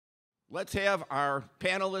let's have our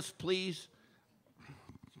panelists please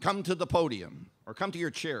come to the podium, or come to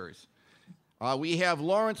your chairs. We have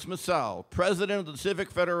Laurence Msall, president of the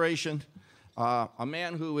Civic Federation, a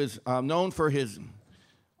man who is known for his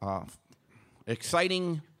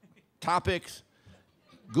exciting topics,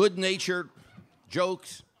 good-natured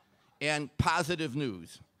jokes, and positive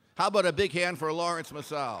news. How about a big hand for Laurence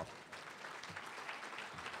Msall?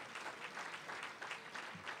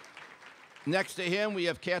 Next to him, we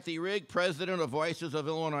have Kathy Rigg, president of Voices of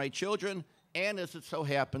Illinois Children, and as it so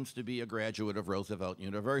happens to be a graduate of Roosevelt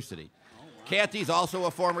University. Oh, wow. Kathy's also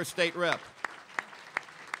a former state rep.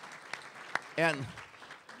 And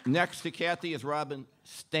next to Kathy is Robin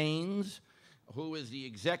Steans, who is the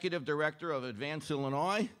executive director of Advance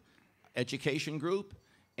Illinois Education Group.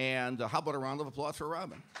 And how about a round of applause for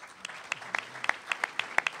Robin?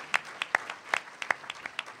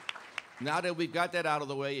 Now that we've got that out of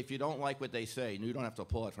the way, if you don't like what they say, you don't have to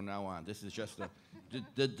applaud from now on. This is just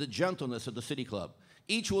the gentleness of the City Club.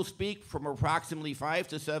 Each will speak from approximately 5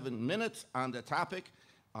 to 7 minutes on the topic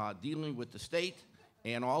dealing with the state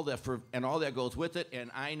and all that goes with it.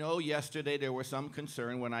 And I know yesterday there was some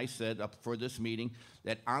concern when I said up for this meeting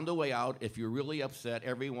that on the way out, if you're really upset,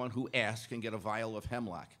 everyone who asks can get a vial of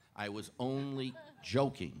hemlock. I was only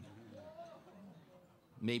joking.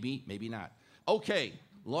 Maybe, maybe not. Okay.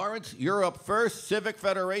 Laurence, you're up first. Civic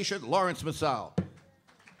Federation, Laurence Msall.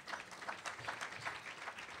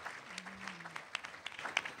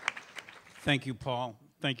 Thank you, Paul.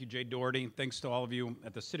 Thank you, Jay Doherty. Thanks to all of you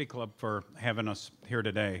at the City Club for having us here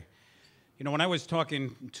today. You know, when I was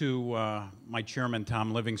talking to my chairman,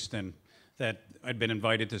 Tom Livingston, that I'd been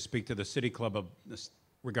invited to speak to the City Club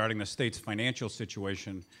regarding the state's financial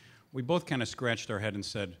situation, we both kind of scratched our head and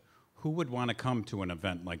said, who would want to come to an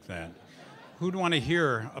event like that? Who'd want to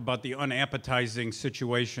hear about the unappetizing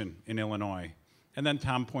situation in Illinois? And then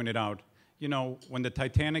Tom pointed out, you know, when the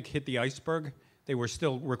Titanic hit the iceberg, they were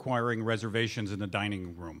still requiring reservations in the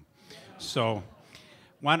dining room. So I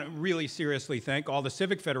want to really seriously thank all the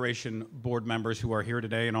Civic Federation board members who are here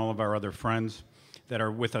today and all of our other friends that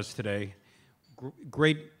are with us today.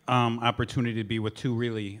 Great opportunity to be with two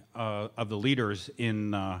really of the leaders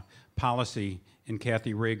in policy, in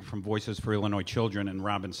Kathy Rigg from Voices for Illinois Children and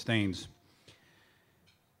Robin Steans.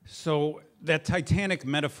 So that Titanic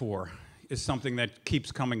metaphor is something that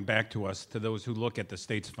keeps coming back to us, to those who look at the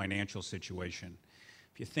state's financial situation.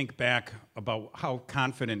 If you think back about how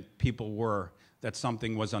confident people were that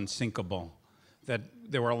something was unsinkable, that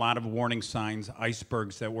there were a lot of warning signs,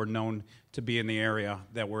 icebergs that were known to be in the area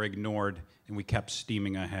that were ignored, and we kept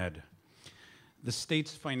steaming ahead. The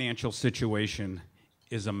state's financial situation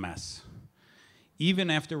is a mess. Even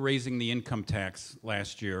after raising the income tax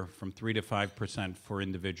last year from 3 to 5% for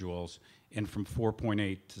individuals and from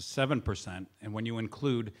 4.8 to 7%, and when you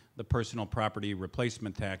include the personal property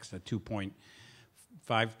replacement tax at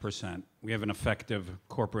 2.5%, we have an effective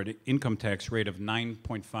corporate income tax rate of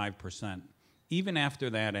 9.5%. Even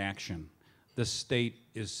after that action, the state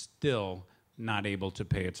is still not able to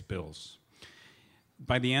pay its bills.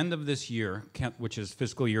 By the end of this year, which is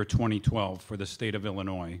fiscal year 2012 for the state of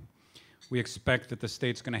Illinois, we expect that the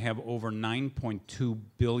state's going to have over $9.2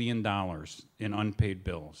 billion in unpaid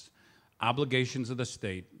bills. Obligations of the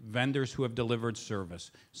state, vendors who have delivered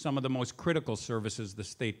service, some of the most critical services the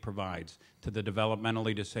state provides to the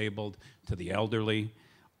developmentally disabled, to the elderly,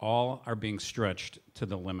 all are being stretched to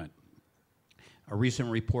the limit. A recent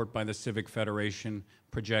report by the Civic Federation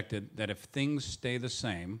projected that if things stay the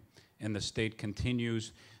same and the state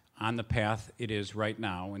continues on the path it is right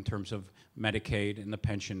now in terms of Medicaid and the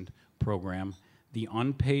pension program, the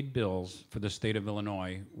unpaid bills for the state of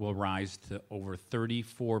Illinois will rise to over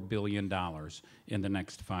 $34 billion in the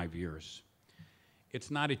next 5 years. It's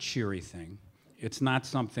not a cheery thing. It's not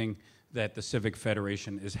something that the Civic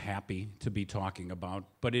Federation is happy to be talking about,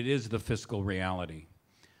 but it is the fiscal reality.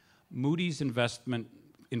 Moody's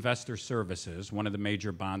Investor Services, one of the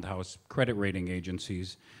major bond house credit rating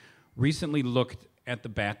agencies, recently looked at the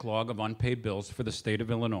backlog of unpaid bills for the state of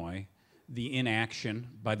Illinois, the inaction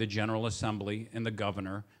by the General Assembly and the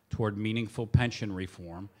governor toward meaningful pension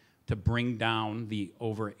reform to bring down the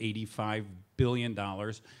over $85 billion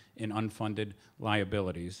in unfunded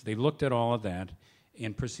liabilities. They looked at all of that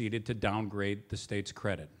and proceeded to downgrade the state's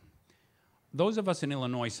credit. Those of us in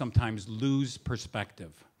Illinois sometimes lose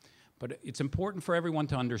perspective, but it's important for everyone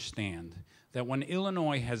to understand that when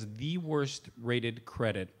Illinois has the worst rated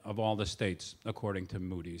credit of all the states, according to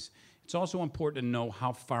Moody's, it's also important to know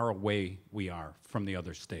how far away we are from the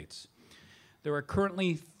other states. There are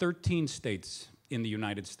currently 13 states in the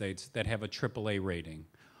United States that have a AAA rating.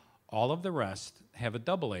 All of the rest have a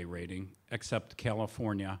AA rating, except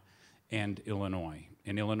California and Illinois.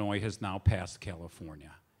 And Illinois has now passed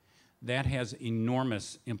California. That has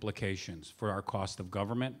enormous implications for our cost of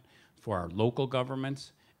government, for our local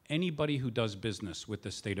governments. Anybody who does business with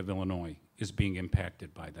the state of Illinois is being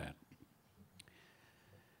impacted by that.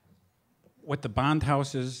 What the bond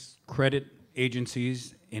houses, credit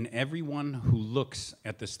agencies, and everyone who looks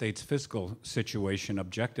at the state's fiscal situation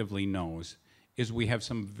objectively knows is we have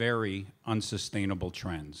some very unsustainable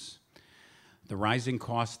trends. The rising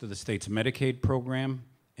cost of the state's Medicaid program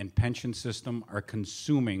and pension system are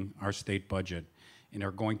consuming our state budget and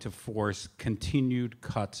are going to force continued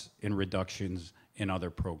cuts and reductions in other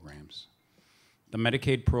programs. The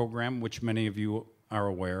Medicaid program, which many of you are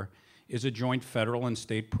aware, is a joint federal and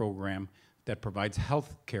state program that provides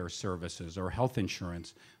health care services or health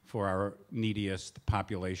insurance for our neediest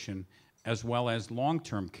population, as well as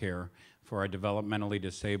long-term care for our developmentally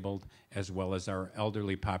disabled, as well as our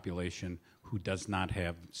elderly population who does not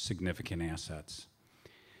have significant assets.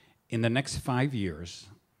 In the next 5 years,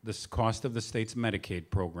 the cost of the state's Medicaid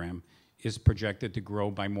program is projected to grow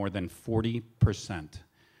by more than 40%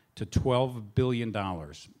 to $12 billion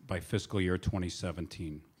by fiscal year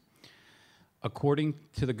 2017. According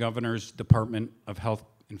to the Governor's Department of Health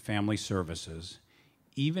and Family Services,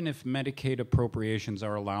 even if Medicaid appropriations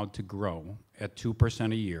are allowed to grow at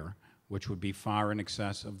 2% a year, which would be far in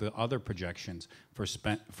excess of the other projections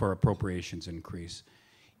for appropriations increase,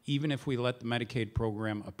 even if we let the Medicaid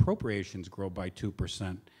program appropriations grow by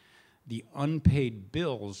 2%, the unpaid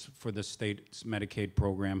bills for the state's Medicaid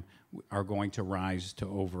program are going to rise to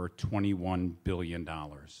over $21 billion.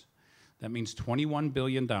 That means $21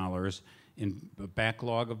 billion in a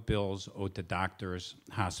backlog of bills owed to doctors,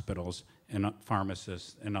 hospitals, and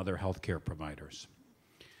pharmacists and other healthcare providers.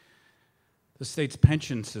 The state's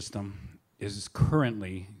pension system is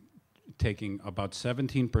currently taking about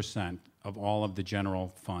 17% of all of the general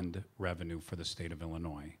fund revenue for the state of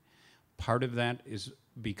Illinois. Part of that is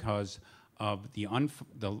because of the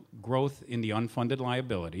growth in the unfunded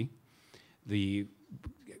liability, the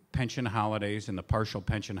pension holidays and the partial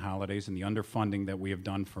pension holidays and the underfunding that we have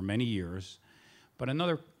done for many years. But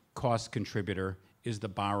another cost contributor is the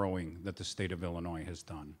borrowing that the state of Illinois has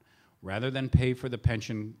done. Rather than pay for the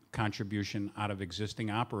pension contribution out of existing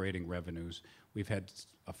operating revenues, we've had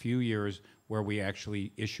a few years where we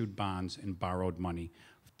actually issued bonds and borrowed money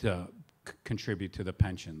to contribute to the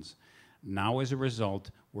pensions. Now, as a result,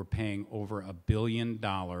 we're paying over $1 billion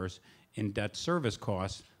in debt service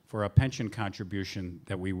costs for a pension contribution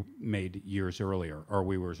that we made years earlier, or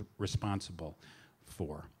we were responsible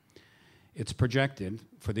for. It's projected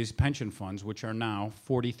for these pension funds, which are now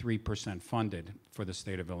 43% funded for the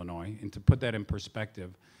state of Illinois, and to put that in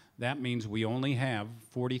perspective, that means we only have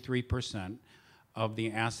 43% of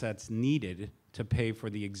the assets needed to pay for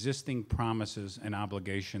the existing promises and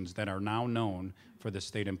obligations that are now known for the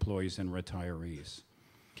state employees and retirees.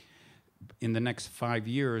 In the next 5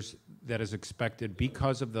 years, that is expected,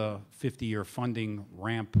 because of the 50-year funding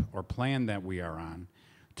ramp or plan that we are on,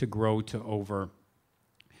 to grow to over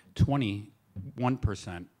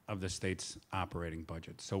 21% of the state's operating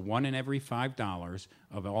budget. So 1 in every $5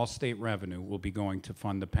 of all state revenue will be going to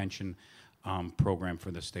fund the pension program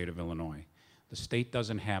for the state of Illinois. The state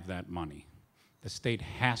doesn't have that money. The state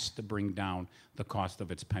has to bring down the cost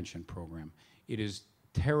of its pension program. It is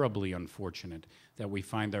terribly unfortunate that we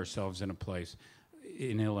find ourselves in a place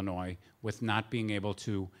in Illinois with not being able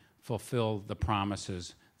to fulfill the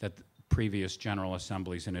promises that previous General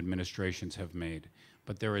Assemblies and administrations have made.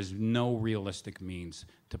 But there is no realistic means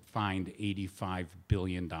to find $85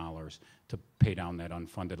 billion to pay down that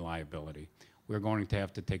unfunded liability. We're going to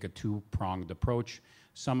have to take a two-pronged approach.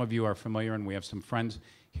 Some of you are familiar, and we have some friends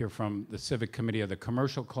here from the Civic Committee of the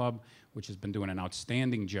Commercial Club, which has been doing an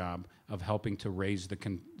outstanding job of helping to raise the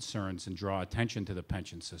concerns and draw attention to the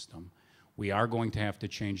pension system. We are going to have to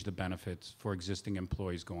change the benefits for existing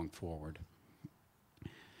employees going forward.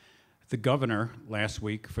 The governor last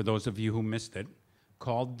week, for those of you who missed it,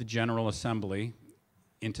 called the General Assembly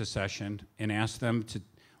into session and asked them to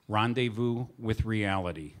rendezvous with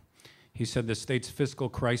reality. He said the state's fiscal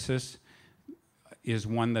crisis is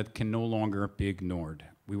one that can no longer be ignored.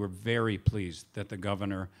 We were very pleased that the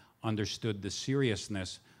governor understood the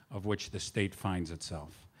seriousness of which the state finds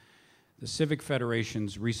itself. The Civic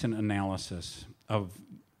Federation's recent analysis of,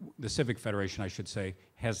 the Civic Federation, I should say,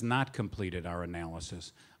 has not completed our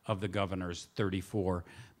analysis of the governor's $34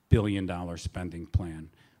 billion spending plan.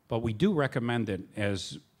 But we do recommend it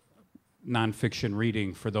as nonfiction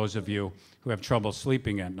reading for those of you who have trouble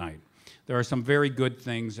sleeping at night. There are some very good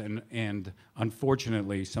things and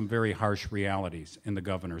unfortunately, some very harsh realities in the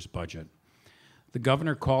governor's budget. The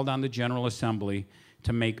governor called on the General Assembly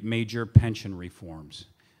to make major pension reforms.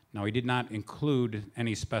 Now, he did not include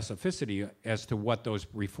any specificity as to what those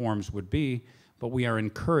reforms would be, but we are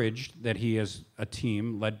encouraged that he has a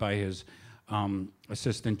team led by his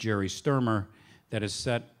assistant Jerry Sturmer that is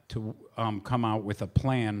set to come out with a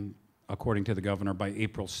plan, according to the governor, by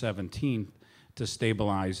April 17th to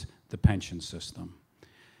stabilize the pension system.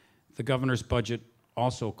 The governor's budget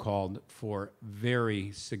also called for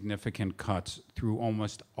very significant cuts through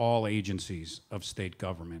almost all agencies of state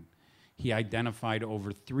government. He identified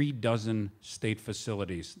over 3 dozen state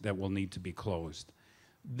facilities that will need to be closed.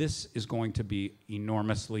 This is going to be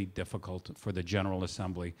enormously difficult for the General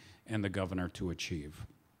Assembly and the governor to achieve.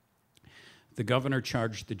 The governor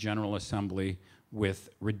charged the General Assembly with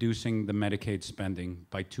reducing the Medicaid spending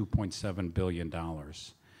by $2.7 billion.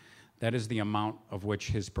 That is the amount of which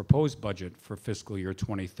his proposed budget for fiscal year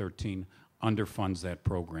 2013 underfunds that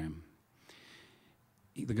program.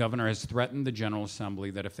 The governor has threatened the General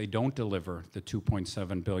Assembly that if they don't deliver the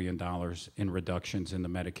 $2.7 billion in reductions in the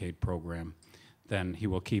Medicaid program, then he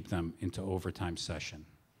will keep them into overtime session.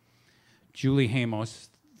 Julie Hamos,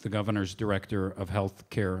 the governor's director of Health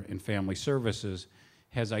Care and Family Services,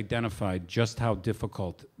 has identified just how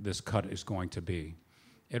difficult this cut is going to be.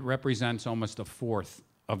 It represents almost a fourth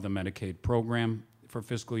of the Medicaid program for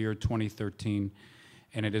fiscal year 2013,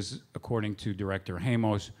 and it is, according to Director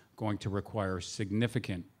Hamos, going to require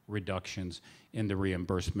significant reductions in the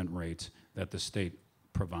reimbursement rates that the state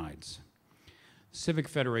provides. Civic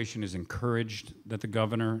Federation is encouraged that the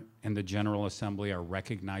governor and the General Assembly are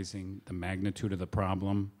recognizing the magnitude of the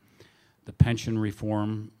problem. The pension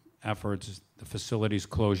reform efforts, the facilities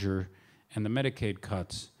closure, and the Medicaid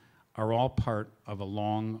cuts are all part of a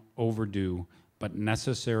long overdue but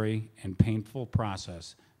necessary and painful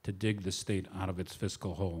process to dig the state out of its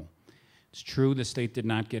fiscal hole. It's true the state did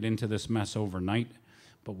not get into this mess overnight,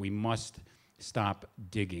 but we must stop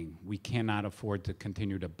digging. We cannot afford to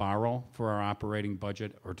continue to borrow for our operating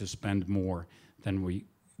budget or to spend more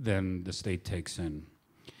than the state takes in.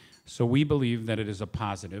 So we believe that it is a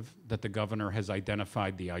positive that the governor has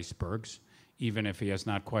identified the icebergs, even if he has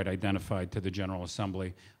not quite identified to the General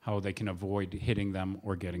Assembly how they can avoid hitting them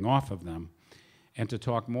or getting off of them. And to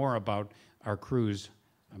talk more about our crews,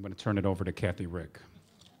 I'm going to turn it over to Kathy Rick.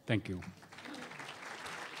 Thank you.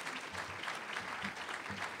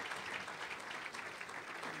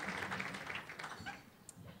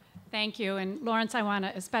 Thank you. And Laurence, I want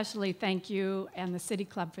to especially thank you and the City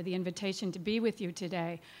Club for the invitation to be with you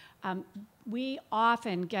today. We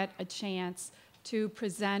often get a chance to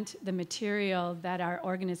present the material that our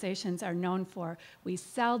organizations are known for. We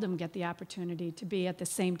seldom get the opportunity to be at the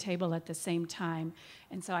same table at the same time.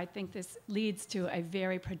 And so I think this leads to a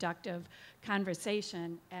very productive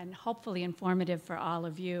conversation and hopefully informative for all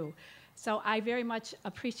of you. So I very much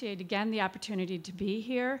appreciate, again, the opportunity to be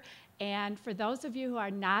here. And for those of you who are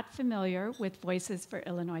not familiar with Voices for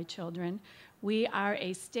Illinois Children, we are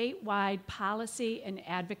a statewide policy and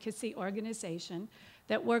advocacy organization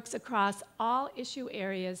that works across all issue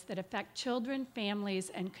areas that affect children, families,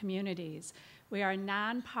 and communities. We are a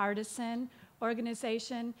nonpartisan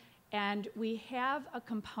organization, and we have a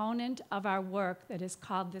component of our work that is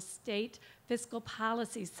called the State Fiscal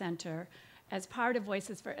Policy Center as part of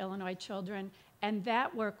Voices for Illinois Children, and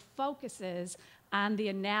that work focuses on the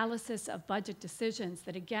analysis of budget decisions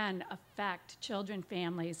that, again, affect children,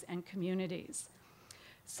 families, and communities.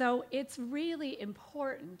 So it's really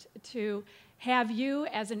important to have you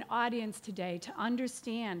as an audience today to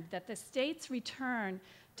understand that the state's return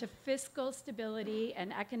to fiscal stability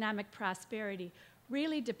and economic prosperity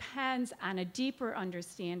really depends on a deeper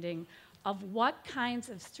understanding of what kinds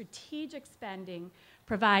of strategic spending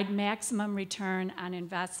provide maximum return on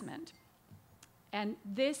investment. And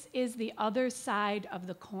this is the other side of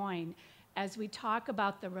the coin as we talk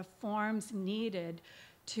about the reforms needed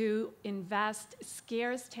to invest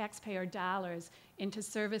scarce taxpayer dollars into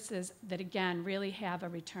services that, again, really have a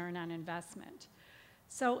return on investment.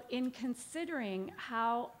 So in considering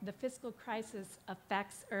how the fiscal crisis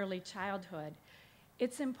affects early childhood,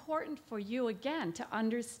 it's important for you, again, to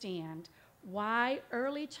understand why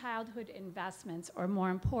early childhood investments, or more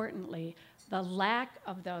importantly, the lack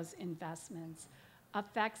of those investments,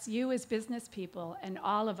 affects you as business people and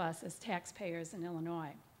all of us as taxpayers in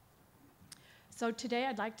Illinois. So today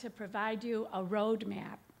I'd like to provide you a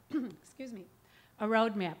roadmap, excuse me, a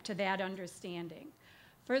roadmap to that understanding.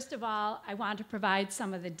 First of all, I want to provide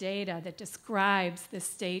some of the data that describes the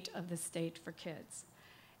state of the state for kids.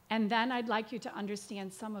 And then I'd like you to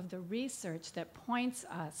understand some of the research that points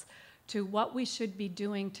us to what we should be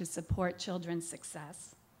doing to support children's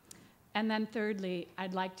success. And then thirdly,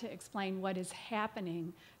 I'd like to explain what is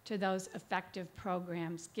happening to those effective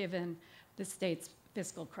programs given the state's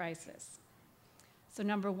fiscal crisis. So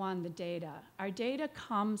number one, the data. Our data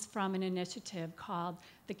comes from an initiative called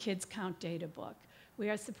the Kids Count Data Book. We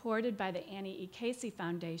are supported by the Annie E. Casey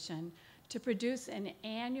Foundation to produce an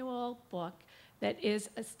annual book that is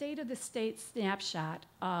a state-of-the-state snapshot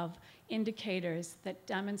of indicators that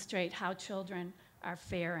demonstrate how children are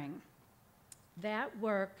faring. That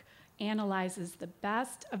work analyzes the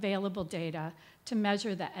best available data to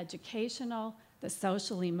measure the educational, the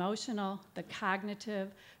social-emotional, the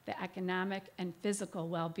cognitive, the economic, and physical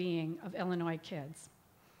well-being of Illinois kids.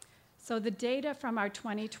 So the data from our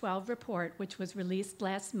 2012 report, which was released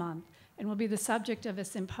last month and will be the subject of a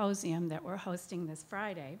symposium that we're hosting this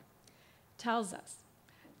Friday, tells us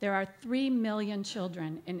there are 3 million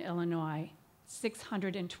children in Illinois,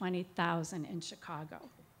 620,000 in Chicago.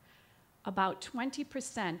 About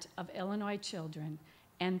 20% of Illinois children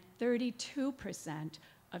and 32%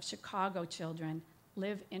 of Chicago children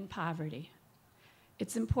live in poverty.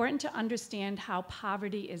 It's important to understand how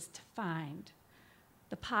poverty is defined.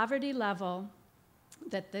 The poverty level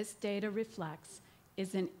that this data reflects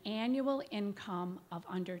is an annual income of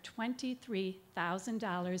under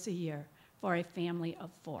 $23,000 a year for a family of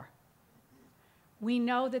 4. We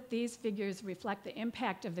know that these figures reflect the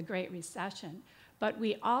impact of the Great Recession, but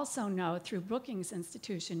we also know through Brookings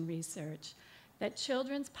Institution research that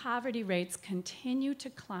children's poverty rates continue to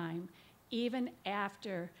climb even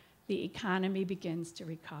after the economy begins to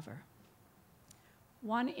recover.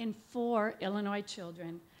 1 in 4 Illinois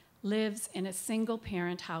children lives in a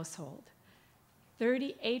single-parent household.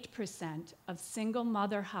 38% of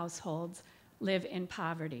single-mother households live in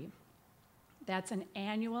poverty. That's an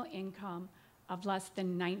annual income of less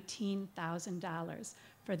than $19,000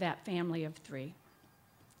 for that family of 3.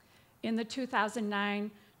 In the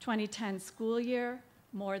 2009-2010 school year,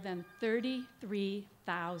 more than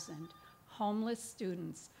 33,000 homeless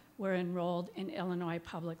students were enrolled in Illinois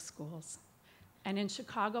public schools. And in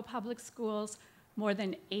Chicago public schools, more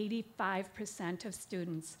than 85% of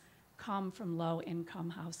students come from low-income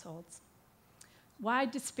households. Wide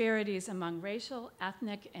disparities among racial,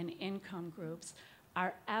 ethnic, and income groups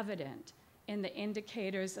are evident in the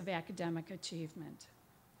indicators of academic achievement.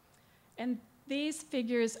 And these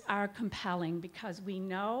figures are compelling because we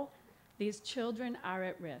know these children are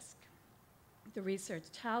at risk. The research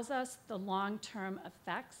tells us the long-term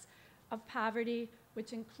effects of poverty,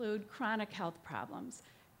 which include chronic health problems,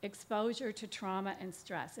 exposure to trauma and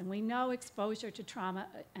stress. And we know exposure to trauma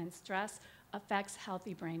and stress affects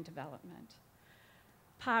healthy brain development.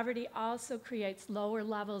 Poverty also creates lower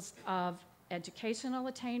levels of educational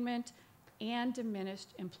attainment and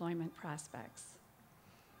diminished employment prospects.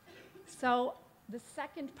 So the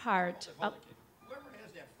second part of... Whoever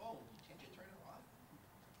has that phone, can't you turn it off?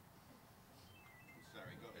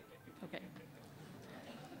 Sorry, go ahead. Okay.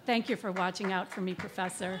 Thank you for watching out for me,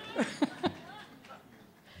 Professor.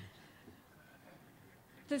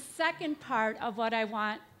 The second part of what I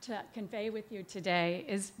want to convey with you today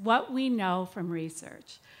is what we know from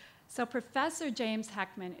research. So Professor James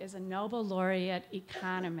Heckman is a Nobel laureate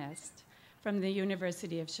economist from the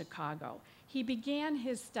University of Chicago. He began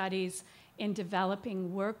his studies in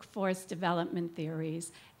developing workforce development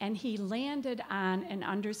theories, and he landed on an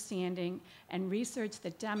understanding and research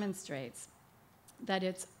that demonstrates that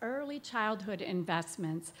it's early childhood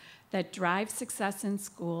investments that drive success in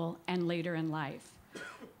school and later in life.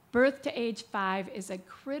 Birth to age 5 is a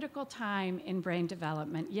critical time in brain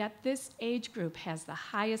development, yet this age group has the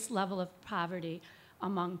highest level of poverty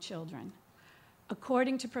among children.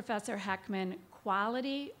 According to Professor Heckman,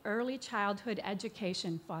 quality early childhood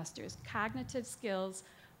education fosters cognitive skills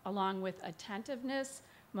along with attentiveness,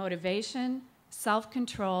 motivation,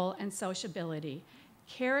 self-control, and sociability,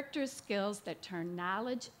 character skills that turn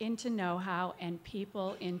knowledge into know-how and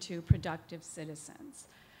people into productive citizens.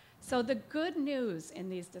 So the good news in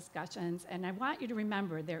these discussions, and I want you to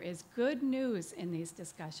remember there is good news in these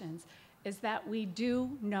discussions, is that we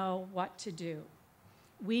do know what to do.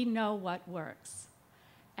 We know what works.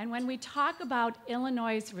 And when we talk about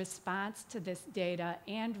Illinois' response to this data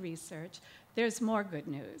and research, there's more good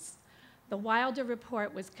news. The Wilder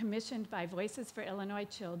Report was commissioned by Voices for Illinois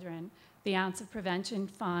Children, the Ounce of Prevention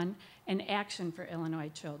Fund, and Action for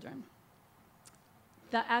Illinois Children.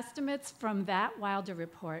 The estimates from that Wilder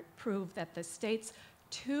Report prove that the state's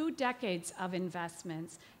 2 decades of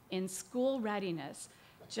investments in school readiness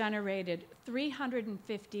generated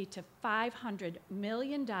 $350 to $500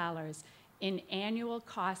 million in annual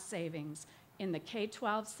cost savings in the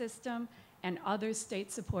K-12 system and other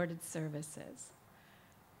state-supported services.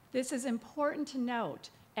 This is important to note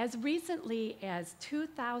As recently as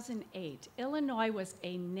 2008, Illinois was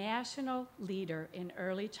a national leader in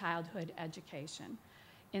early childhood education,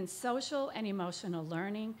 in social and emotional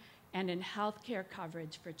learning, and in healthcare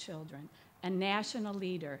coverage for children, a national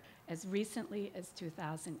leader as recently as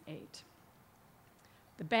 2008.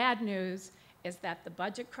 The bad news is that the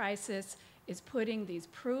budget crisis is putting these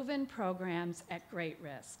proven programs at great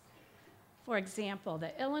risk. For example,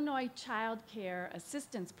 the Illinois Child Care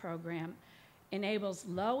Assistance Program enables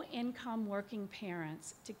low-income working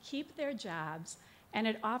parents to keep their jobs, and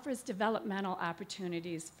it offers developmental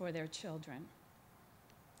opportunities for their children.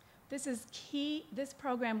 This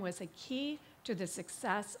program was a key to the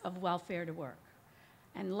success of welfare to work.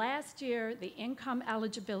 And last year, the income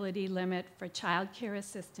eligibility limit for child care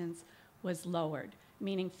assistance was lowered,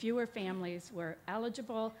 meaning fewer families were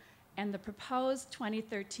eligible, and the proposed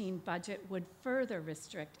 2013 budget would further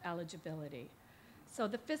restrict eligibility. So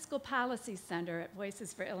the Fiscal Policy Center at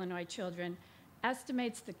Voices for Illinois Children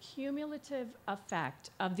estimates the cumulative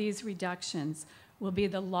effect of these reductions will be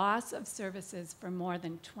the loss of services for more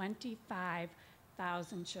than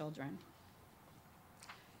 25,000 children.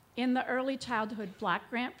 In the Early Childhood Block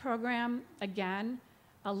Grant Program, again,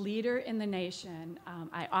 a leader in the nation,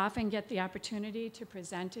 I often get the opportunity to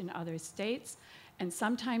present in other states, and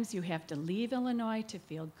sometimes you have to leave Illinois to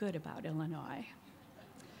feel good about Illinois.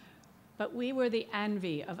 But we were the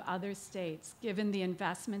envy of other states, given the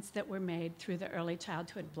investments that were made through the Early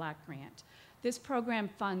Childhood Block Grant. This program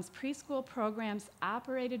funds preschool programs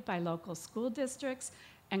operated by local school districts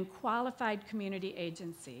and qualified community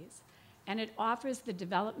agencies, and it offers the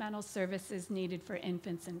developmental services needed for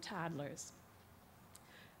infants and toddlers.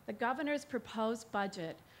 The governor's proposed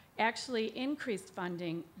budget actually increased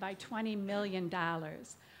funding by $20 million,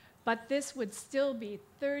 but this would still be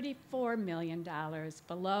 $34 million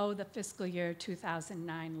below the fiscal year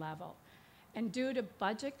 2009 level. And due to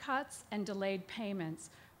budget cuts and delayed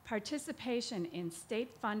payments, participation in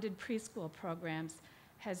state-funded preschool programs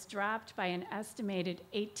has dropped by an estimated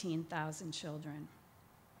 18,000 children.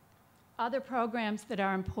 Other programs that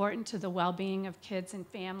are important to the well-being of kids and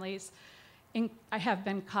families have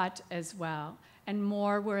been cut as well, and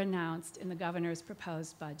more were announced in the governor's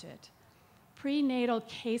proposed budget. Prenatal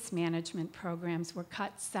case management programs were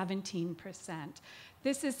cut 17%.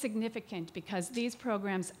 This is significant because these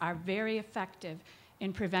programs are very effective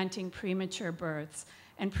in preventing premature births,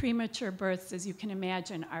 and premature births, as you can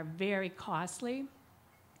imagine, are very costly,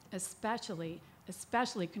 especially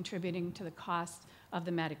contributing to the cost of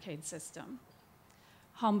the Medicaid system.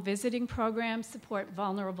 Home visiting programs support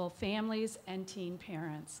vulnerable families and teen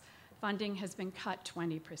parents. Funding has been cut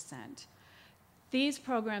 20%. These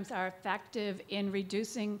programs are effective in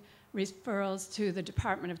reducing referrals to the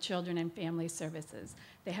Department of Children and Family Services.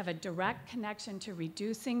 They have a direct connection to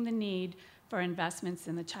reducing the need for investments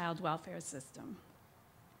in the child welfare system.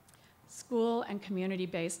 School and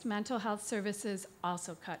community-based mental health services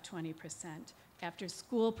also cut 20%. After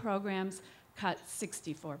school programs cut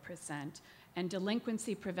 64%, and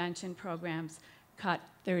delinquency prevention programs cut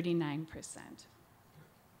 39%.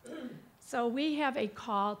 So we have a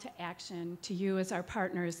call to action to you as our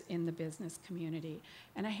partners in the business community.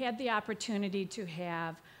 And I had the opportunity to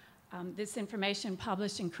have this information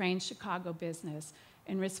published in Crane's Chicago Business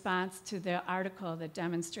in response to the article that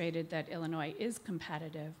demonstrated that Illinois is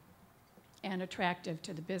competitive and attractive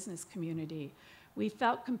to the business community. We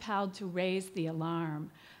felt compelled to raise the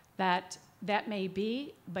alarm that that may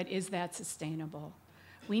be, but is that sustainable?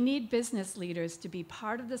 We need business leaders to be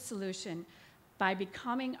part of the solution by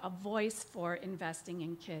becoming a voice for investing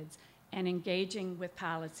in kids and engaging with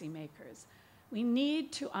policymakers. We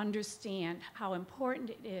need to understand how important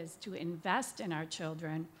it is to invest in our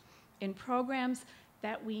children in programs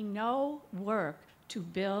that we know work to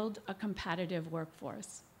build a competitive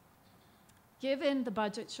workforce. Given the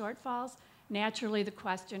budget shortfalls, naturally the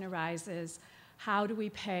question arises, how do we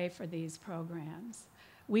pay for these programs?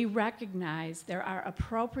 We recognize there are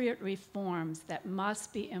appropriate reforms that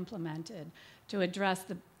must be implemented to address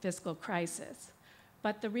the fiscal crisis.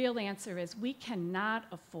 But the real answer is we cannot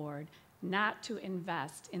afford not to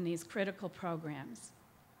invest in these critical programs.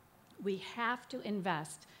 We have to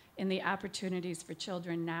invest in the opportunities for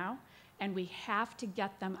children now, and we have to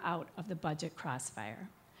get them out of the budget crossfire.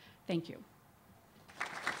 Thank you.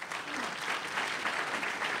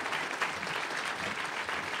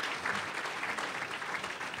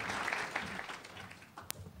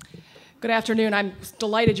 Good afternoon. I'm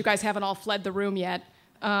delighted you guys haven't all fled the room yet.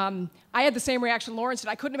 I had the same reaction Laurence did.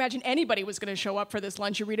 I couldn't imagine anybody was going to show up for this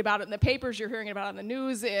lunch. You read about it in the papers, you're hearing about it on the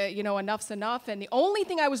news, enough's enough. And the only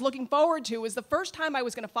thing I was looking forward to was the first time I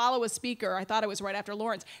was going to follow a speaker, I thought it was right after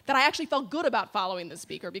Laurence, that I actually felt good about following the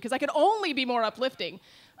speaker because I could only be more uplifting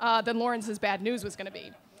than Laurence's bad news was going to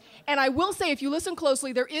be. And I will say, if you listen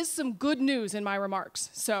closely, there is some good news in my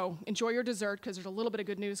remarks. So enjoy your dessert because there's a little bit of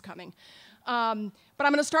good news coming. But I'm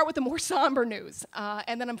going to start with the more somber news.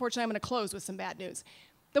 And then, unfortunately, I'm going to close with some bad news.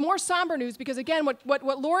 The more somber news, because again,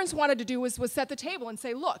 what Laurence wanted to do was set the table and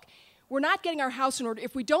say, look, we're not getting our house in order.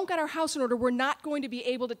 If we don't get our house in order, we're not going to be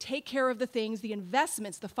able to take care of the things, the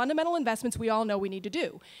investments, the fundamental investments we all know we need to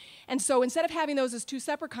do. And so instead of having those as two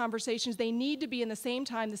separate conversations, they need to be in the same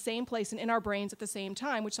time, the same place, and in our brains at the same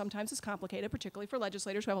time, which sometimes is complicated, particularly for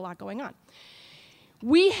legislators who have a lot going on.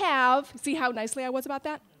 We have, see how nicely I was about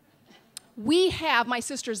that? We have, my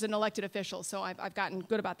sister's an elected official, so I've gotten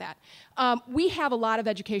good about that. We have a lot of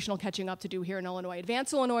educational catching up to do here in Illinois.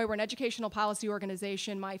 Advance Illinois, we're an educational policy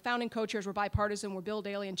organization. My founding co-chairs were bipartisan. We're Bill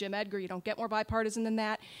Daley and Jim Edgar. You don't get more bipartisan than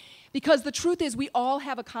that. Because the truth is we all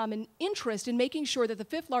have a common interest in making sure that the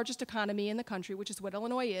fifth largest economy in the country, which is what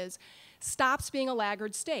Illinois is, stops being a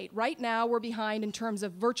laggard state. Right now, we're behind in terms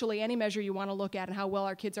of virtually any measure you want to look at and how well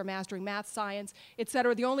our kids are mastering math, science, et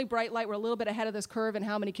cetera. The only bright light, we're a little bit ahead of this curve in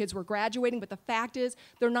how many kids we're graduating, but the fact is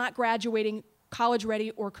they're not graduating college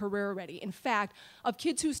ready or career ready. In fact, of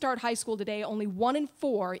kids who start high school today, only 1 in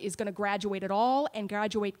 4 is going to graduate at all and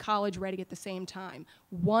graduate college ready at the same time.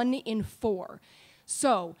 1 in 4.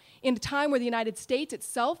 So, in a time where the United States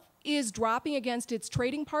itself is dropping against its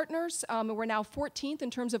trading partners, we're now 14th in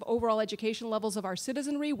terms of overall education levels of our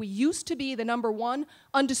citizenry. We used to be the #1,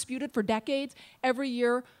 undisputed for decades. Every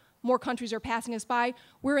year, more countries are passing us by.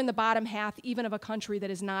 We're in the bottom half, even of a country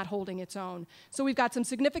that is not holding its own. So we've got some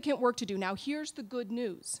significant work to do. Now, here's the good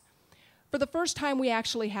news. For the first time, we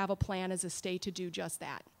actually have a plan as a state to do just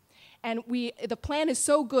that. And the plan is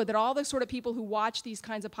so good that all the sort of people who watch these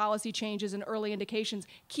kinds of policy changes and early indications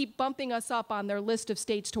keep bumping us up on their list of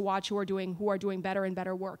states to watch who are doing better and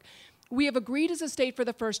better work. We have agreed as a state for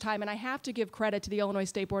the first time, and I have to give credit to the Illinois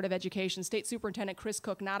State Board of Education. State Superintendent Chris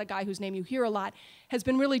Cook, not a guy whose name you hear a lot, has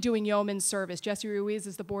been really doing yeoman's service. Jesse Ruiz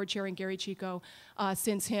is the board chair and Gary Chico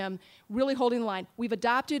since him, really holding the line. We've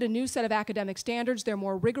adopted a new set of academic standards. They're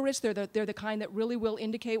more rigorous. They're the kind that really will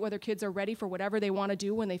indicate whether kids are ready for whatever they want to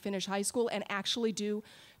do when they finish high school and actually do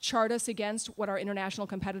chart us against what our international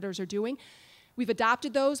competitors are doing. We've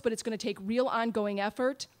adopted those, but it's going to take real ongoing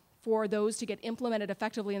effort for those to get implemented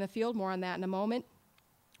effectively in the field. More on that in a moment.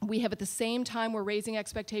 We have, at the same time, we're raising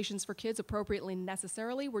expectations for kids appropriately and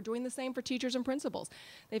necessarily. We're doing the same for teachers and principals.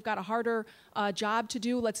 They've got a harder job to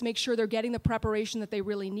do. Let's make sure they're getting the preparation that they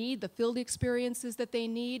really need, the field experiences that they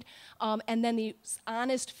need, and then the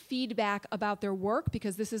honest feedback about their work,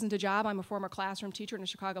 because this isn't a job. I'm a former classroom teacher in a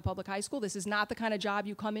Chicago public high school. This is not the kind of job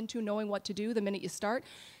you come into knowing what to do the minute you start.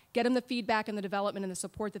 Get them the feedback and the development and the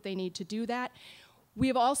support that they need to do that. We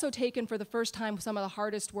have also taken, for the first time, some of the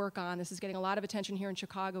hardest work on. This is getting a lot of attention here in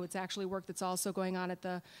Chicago. It's actually work that's also going on at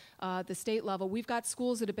the state level. We've got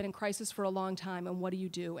schools that have been in crisis for a long time, and what do you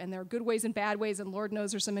do? And there are good ways and bad ways, and Lord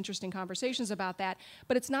knows there's some interesting conversations about that,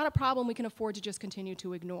 but it's not a problem we can afford to just continue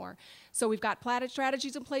to ignore. So we've got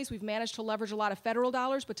strategies in place. We've managed to leverage a lot of federal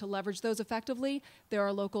dollars, but to leverage those effectively, there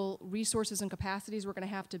are local resources and capacities we're going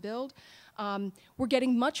to have to build. We're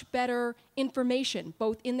getting much better information,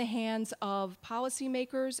 both in the hands of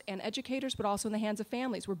policymakers and educators, but also in the hands of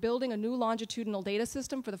families. We're building a new longitudinal data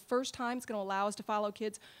system for the first time. It's going to allow us to follow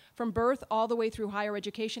kids from birth all the way through higher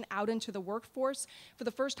education out into the workforce. For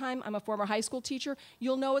the first time, I'm a former high school teacher.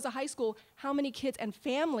 You'll know as a high school how many kids, and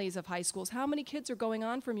families of high schools, how many kids are going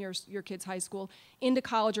on from your kids' high school into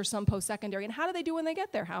college or some post-secondary, and how do they do when they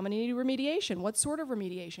get there? How many need remediation? What sort of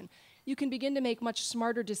remediation? You can begin to make much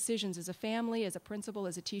smarter decisions as a family, as a principal,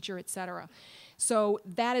 as a teacher, et cetera. So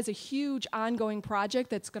that is a huge ongoing project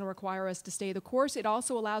that's going to require us to stay the course. It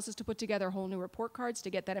also allows us to put together whole new report cards to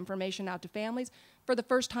get that information out to families. For the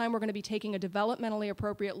first time, we're going to be taking a developmentally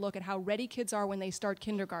appropriate look at how ready kids are when they start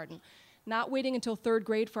kindergarten. Not waiting until 3rd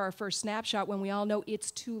grade for our first snapshot when we all know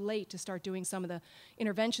it's too late to start doing some of the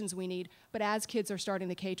interventions we need, but as kids are starting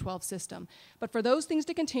the K-12 system. But for those things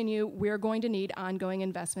to continue, we're going to need ongoing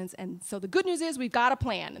investments. And so the good news is we've got a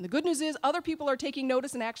plan. And the good news is other people are taking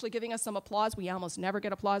notice and actually giving us some applause. We almost never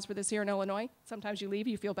get applause for this here in Illinois. Sometimes you leave,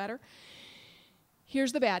 you feel better.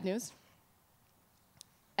 Here's the bad news.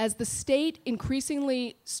 As the state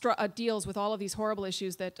increasingly deals with all of these horrible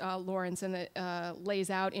issues that Laurence lays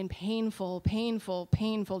out in painful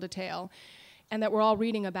detail, and that we're all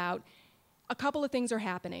reading about, a couple of things are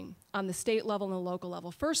happening on the state level and the local level.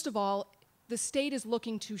 First of all, the state is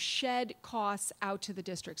looking to shed costs out to the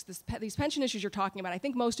districts. These pension issues you're talking about, I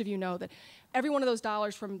think most of you know that every one of those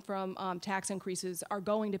dollars from tax increases are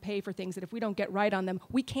going to pay for things that if we don't get right on them,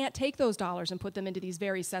 we can't take those dollars and put them into these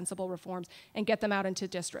very sensible reforms and get them out into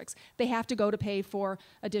districts. They have to go to pay for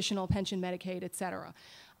additional pension, Medicaid, et cetera.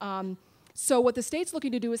 So what the state's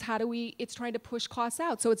looking to do is it's trying to push costs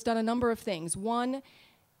out. So it's done a number of things. One,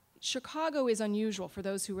 Chicago is unusual for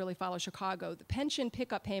those who really follow Chicago. The pension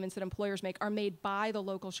pickup payments that employers make are made by the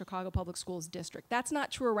local Chicago Public Schools district. That's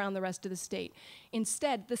not true around the rest of the state.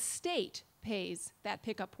 Instead, the state pays that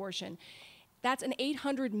pickup portion. That's an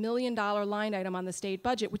 $800 million line item on the state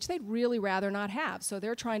budget, which they'd really rather not have. So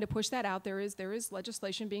they're trying to push that out. There is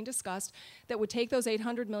legislation being discussed that would take those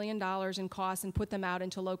 $800 million in costs and put them out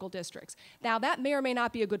into local districts. Now, that may or may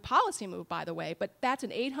not be a good policy move, by the way, but that's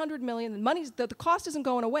an $800 million. The cost isn't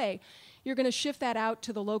going away. You're going to shift that out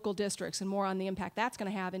to the local districts, and more on the impact that's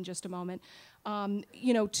going to have in just a moment. We have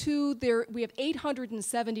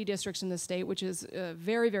 870 districts in the state, which is a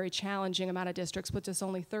very, very challenging amount of districts, puts us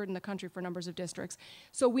only third in the country for numbers of districts.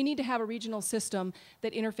 So we need to have a regional system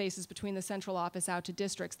that interfaces between the central office out to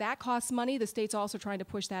districts. That costs money. The state's also trying to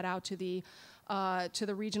push that out to the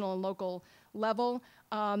regional and local level.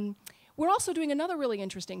 We're also doing another really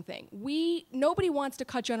interesting thing. Nobody wants to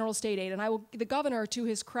cut general state aid, and the governor, to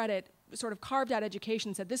his credit, sort of carved out education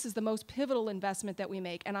and said this is the most pivotal investment that we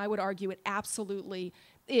make, and I would argue it absolutely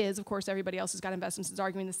is. Of course, everybody else has got investments and is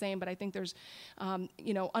arguing the same, but I think there's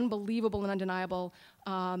unbelievable and undeniable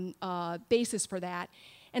basis for that.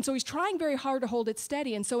 And so he's trying very hard to hold it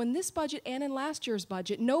steady. And so in this budget and in last year's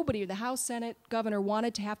budget, nobody, the House, Senate, governor,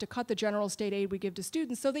 wanted to have to cut the general state aid we give to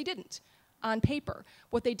students, so they didn't. On paper.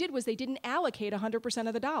 What they did was they didn't allocate 100%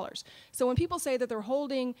 of the dollars. So when people say that they're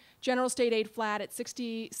holding general state aid flat at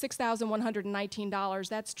 $66,119,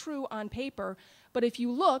 that's true on paper, but if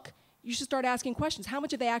you look, you should start asking questions. How much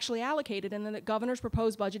have they actually allocated? And in the governor's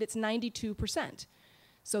proposed budget, it's 92%.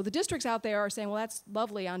 So the districts out there are saying, well, that's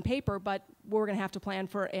lovely on paper, but we're going to have to plan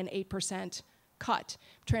for an 8% cut.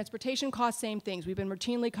 Transportation costs, same things. We've been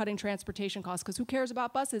routinely cutting transportation costs because who cares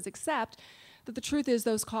about buses, except that the truth is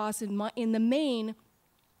those costs in the main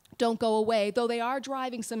don't go away, though they are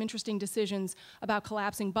driving some interesting decisions about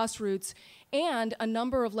collapsing bus routes, and a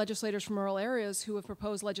number of legislators from rural areas who have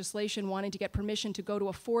proposed legislation wanting to get permission to go to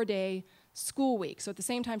a 4-day school week. So at the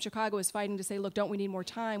same time, Chicago is fighting to say, look, don't we need more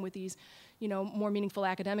time with these, more meaningful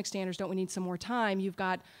academic standards? Don't we need some more time? You've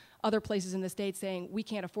got other places in the state saying we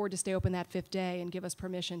can't afford to stay open that 5th day and give us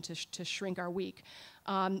permission to shrink our week.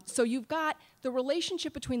 So you've got the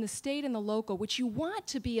relationship between the state and the local, which you want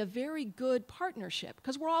to be a very good partnership,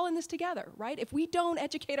 because we're all in this together, right? If we don't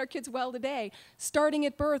educate our kids well today, starting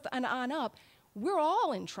at birth and on up, we're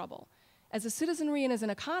all in trouble. As a citizenry and as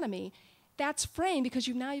an economy, that's framed because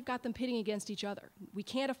you've got them pitting against each other. We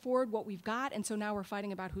can't afford what we've got, and so now we're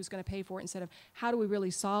fighting about who's going to pay for it instead of how do we really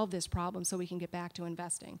solve this problem so we can get back to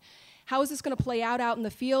investing. How is this going to play out in the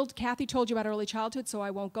field? Kathy told you about early childhood, so I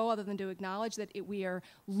won't go other than to acknowledge that we are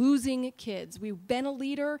losing kids. We've been a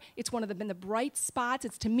leader. It's been the bright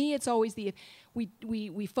spots. To me, it's always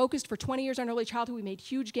we focused for 20 years on early childhood. We made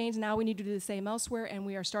huge gains. Now we need to do the same elsewhere, and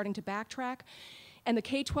we are starting to backtrack. And the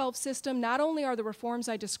K-12 system, not only are the reforms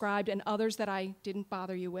I described and others that I didn't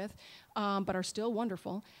bother you with, but are still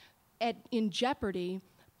wonderful, in jeopardy,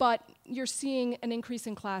 but you're seeing an increase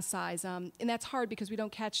in class size. And that's hard because we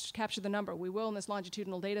don't capture the number. We will in this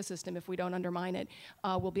longitudinal data system if we don't undermine it.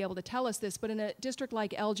 We'll be able to tell us this. But in a district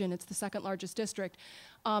like Elgin, it's the second largest district.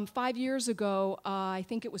 5 years ago, I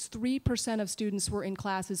think it was 3% of students were in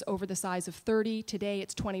classes over the size of 30. Today,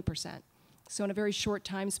 it's 20%. So in a very short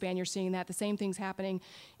time span, you're seeing that. The same thing's happening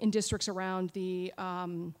in districts around the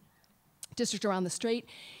state.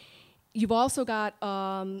 You've also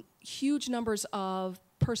got huge numbers of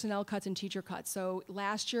personnel cuts and teacher cuts. So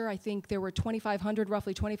last year, I think there were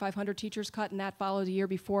roughly 2,500 teachers cut, and that followed the year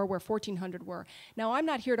before where 1,400 were. Now, I'm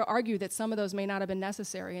not here to argue that some of those may not have been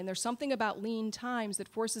necessary, and there's something about lean times that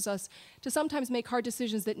forces us to sometimes make hard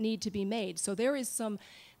decisions that need to be made. So there is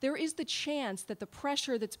the chance that the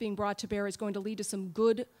pressure that's being brought to bear is going to lead to some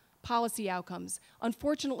good policy outcomes.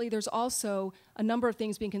 Unfortunately, there's also a number of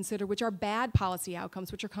things being considered which are bad policy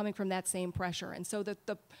outcomes, which are coming from that same pressure. And so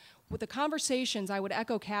with the conversations, I would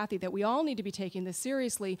echo Kathy that we all need to be taking this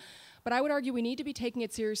seriously, but I would argue we need to be taking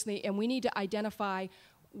it seriously, and we need to identify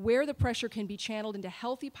where the pressure can be channeled into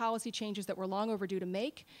healthy policy changes that we're long overdue to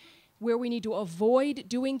make, where we need to avoid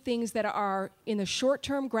doing things that are in the short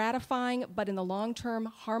term gratifying but in the long term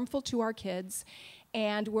harmful to our kids,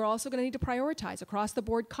 And we're also going to need to prioritize. Across the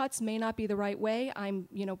board cuts may not be the right way. I'm,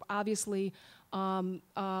 obviously,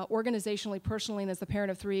 organizationally, personally, and as the parent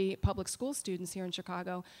of 3 public school students here in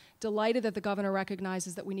Chicago, delighted that the governor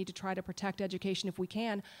recognizes that we need to try to protect education if we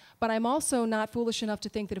can. But I'm also not foolish enough to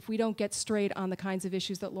think that if we don't get straight on the kinds of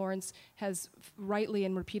issues that Laurence has rightly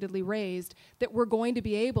and repeatedly raised, that we're going to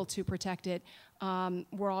be able to protect it.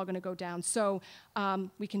 We're all going to go down. So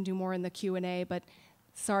we can do more in the Q&A, but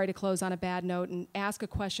sorry to close on a bad note and ask a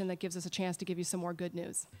question that gives us a chance to give you some more good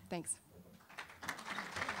news. Thanks.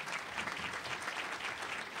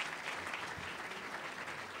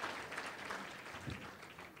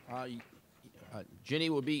 Ginny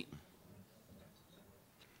will be.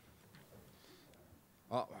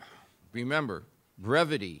 Remember,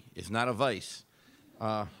 brevity is not a vice.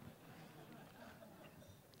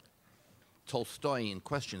 Tolstoyan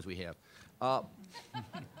questions we have.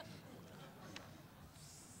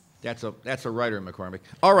 That's a writer, McCormick.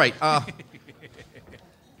 All right.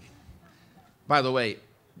 By the way,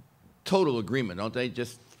 total agreement, don't they?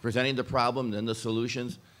 Just presenting the problem, then the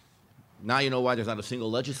solutions. Now you know why there's not a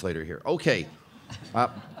single legislator here. Okay.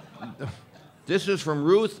 This is from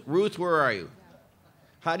Ruth. Ruth, where are you?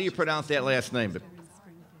 How do you pronounce that last name?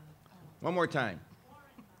 One more time.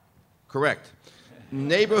 Correct.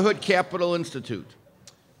 Neighborhood Capital Institute.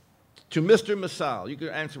 To Mr. Msall, you can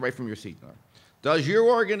answer right from your seat. Does your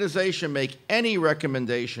organization make any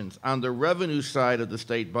recommendations on the revenue side of the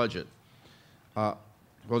state budget? Well,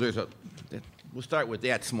 we'll start with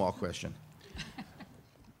that small question.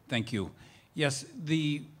 Thank you. Yes,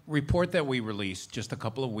 the report that we released just a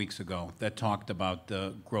couple of weeks ago that talked about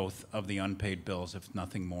the growth of the unpaid bills if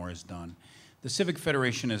nothing more is done. The Civic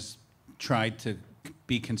Federation has tried to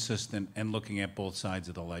be consistent and looking at both sides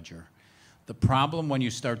of the ledger. The problem when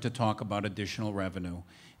you start to talk about additional revenue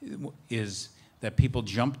is that people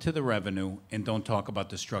jump to the revenue and don't talk about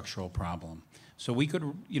the structural problem. So we could,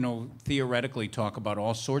 theoretically talk about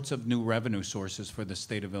all sorts of new revenue sources for the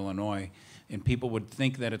state of Illinois, and people would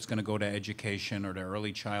think that it's going to go to education or to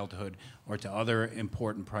early childhood or to other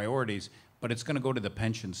important priorities, but it's going to go to the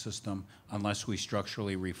pension system unless we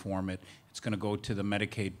structurally reform it. It's going to go to the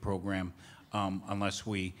Medicaid program unless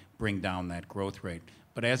we bring down that growth rate.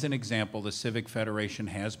 But as an example, the Civic Federation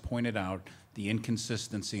has pointed out the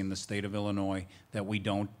inconsistency in the state of Illinois that we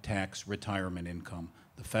don't tax retirement income.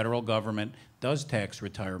 The federal government does tax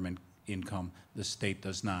retirement income, the state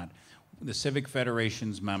does not. The Civic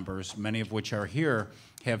Federation's members, many of which are here,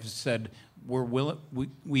 have said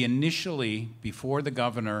we initially, before the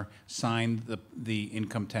governor signed the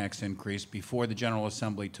income tax increase, before the General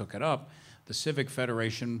Assembly took it up, the Civic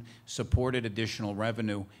Federation supported additional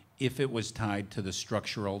revenue if it was tied to the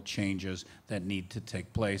structural changes that need to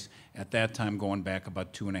take place. At that time, going back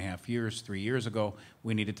about 2.5 years, 3 years ago,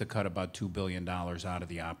 we needed to cut about $2 billion out of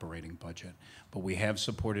the operating budget. But we have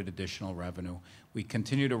supported additional revenue. We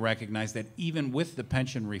continue to recognize that even with the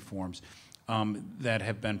pension reforms that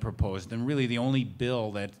have been proposed, and really the only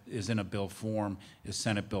bill that is in a bill form is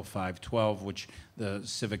Senate Bill 512, which the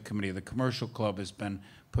Civic Committee of the Commercial Club has been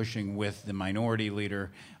pushing with the minority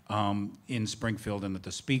leader in Springfield, and that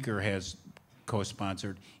the Speaker has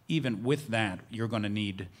co-sponsored. Even with that, you're going to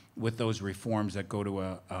need, with those reforms that go to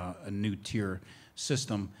a new tier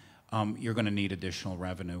system, you're going to need additional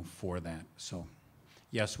revenue for that. So,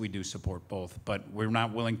 yes, we do support both, but we're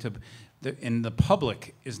not willing to, and the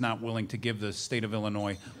public is not willing to give the state of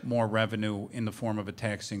Illinois more revenue in the form of a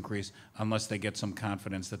tax increase unless they get some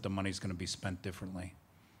confidence that the money's going to be spent differently.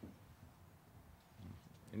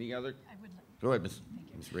 Any other? Go ahead, Ms.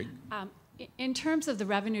 Rigg. In terms of the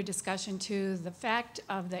revenue discussion, too, the fact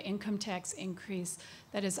of the income tax increase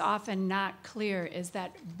that is often not clear is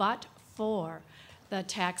that but for the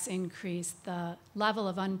tax increase, the level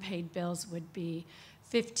of unpaid bills would be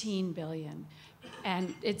 $15 billion.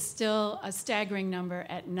 And it's still a staggering number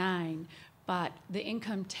at 9, but the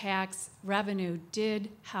income tax revenue did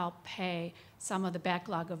help pay some of the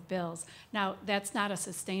backlog of bills. Now, that's not a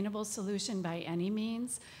sustainable solution by any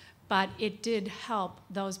means, but it did help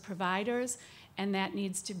those providers, and that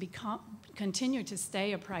needs to continue to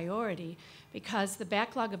stay a priority, because the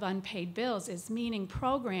backlog of unpaid bills is meaning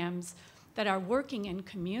programs that are working in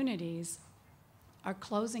communities are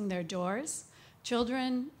closing their doors.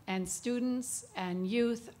 Children and students and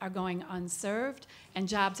youth are going unserved, and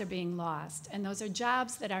jobs are being lost. And those are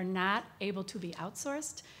jobs that are not able to be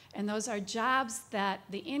outsourced, and those are jobs that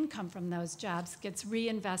the income from those jobs gets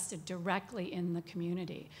reinvested directly in the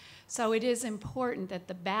community. So it is important that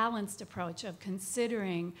the balanced approach of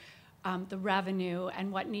considering the revenue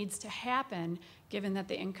and what needs to happen, given that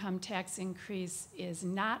the income tax increase is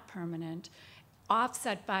not permanent,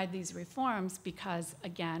 offset by these reforms because,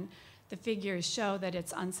 again, the figures show that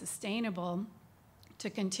it's unsustainable to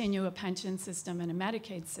continue a pension system and a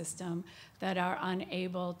Medicaid system that are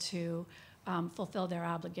unable to fulfill their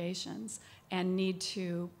obligations and need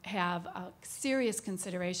to have a serious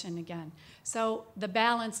consideration again. So the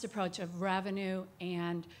balanced approach of revenue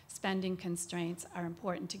and spending constraints are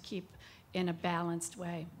important to keep in a balanced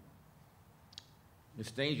way. Ms.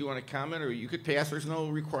 Steans, you want to comment, or you could pass? There's no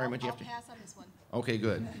requirement. I'll pass on this one. Okay,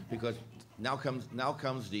 good. Because now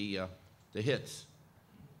comes the hits.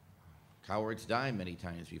 Cowards die many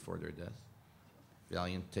times before their death.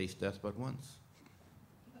 Valiant taste death but once.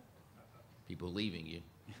 People leaving you.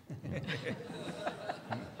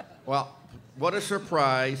 Well, what a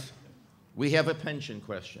surprise. We have a pension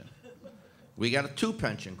question. We got 2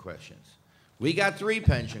 pension questions. We got 3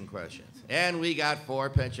 pension questions. And we got 4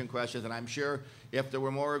 pension questions. And I'm sure if there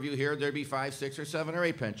were more of you here, there'd be 5, 6, or 7, or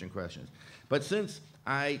 8 pension questions. But since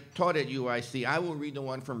I taught at UIC, I will read the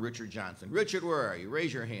one from Richard Johnson. Richard, where are you?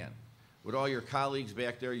 Raise your hand. With all your colleagues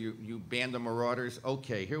back there, you band of marauders.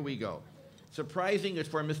 Okay, here we go. Surprising is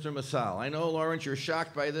for Mr. Msall. I know, Laurence, you're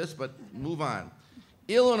shocked by this, but move on.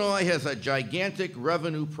 Illinois has a gigantic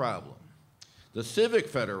revenue problem. The Civic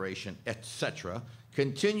Federation, etc.,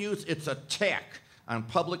 continues its attack on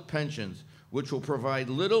public pensions, which will provide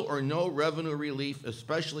little or no revenue relief,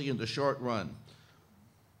 especially in the short run.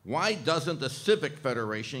 Why doesn't the Civic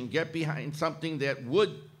Federation get behind something that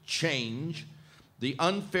would change the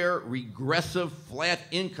unfair, regressive, flat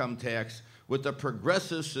income tax with a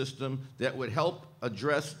progressive system that would help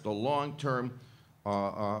address the long-term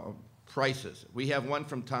prices? We have one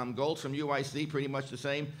from Tom Goltz from UIC, pretty much the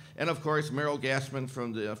same, and of course Merrill Gassman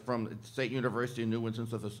from State University in New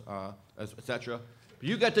Orleans, etc.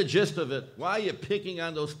 You got the gist of it. Why are you picking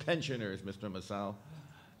on those pensioners, Mr. Msall?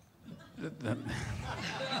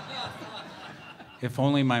 If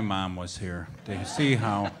only my mom was here to see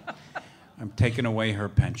how I'm taking away her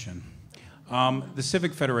pension. The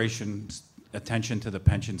Civic Federation's attention to the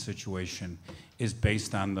pension situation is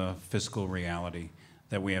based on the fiscal reality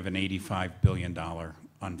that we have an $85 billion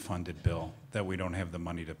unfunded bill that we don't have the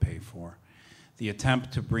money to pay for. The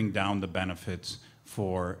attempt to bring down the benefits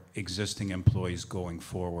for existing employees going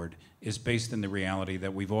forward is based in the reality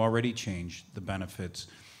that we've already changed the benefits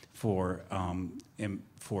for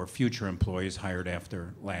future employees hired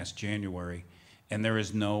after last January, and there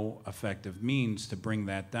is no effective means to bring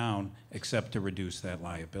that down except to reduce that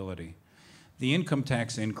liability. The income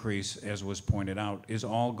tax increase, as was pointed out, is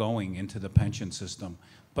all going into the pension system,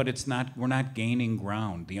 but we're not gaining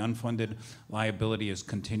ground. The unfunded liability is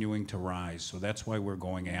continuing to rise, so that's why we're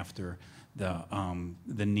going after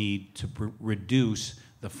the need to reduce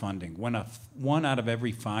the funding. When 1 out of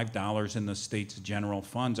every $5 in the state's general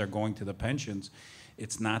funds are going to the pensions,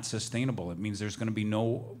 it's not sustainable. It means there's going to be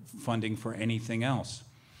no funding for anything else.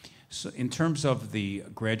 So in terms of the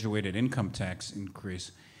graduated income tax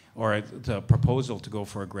increase, or the proposal to go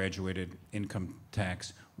for a graduated income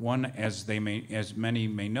tax, one, as many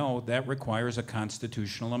may know, that requires a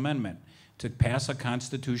constitutional amendment. To pass a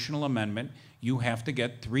constitutional amendment, you have to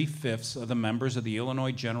get 3/5 of the members of the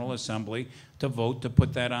Illinois General Assembly to vote to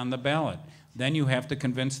put that on the ballot. Then you have to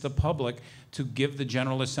convince the public to give the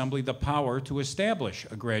General Assembly the power to establish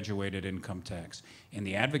a graduated income tax. And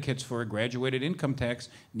the advocates for a graduated income tax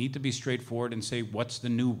need to be straightforward and say, what's the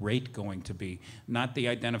new rate going to be, not the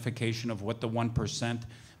identification of what the 1%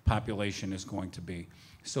 population is going to be.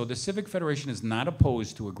 So the Civic Federation is not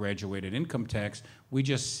opposed to a graduated income tax. We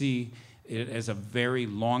just see it as a very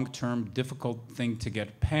long-term, difficult thing to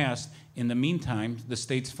get passed. In the meantime, the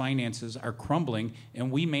state's finances are crumbling,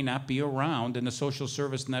 and we may not be around, and the social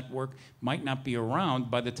service network might not be around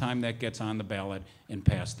by the time that gets on the ballot and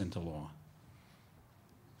passed into law.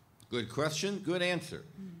 Good question, good answer.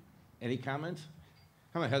 Any comments?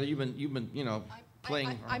 How about Heather? You've been,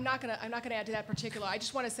 playing. I'm not gonna add to that particular. I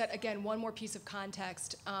just want to set again one more piece of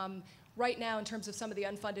context. Right now, in terms of some of the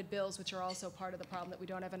unfunded bills, which are also part of the problem that we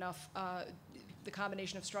don't have enough, the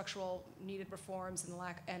combination of structural needed reforms and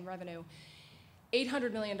lack and revenue,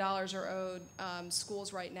 $800 million are owed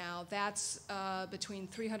schools right now. That's between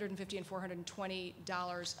 $350 and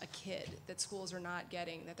 $420 a kid that schools are not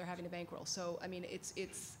getting, that they're having to bankroll. So, I mean, it's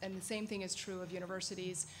and the same thing is true of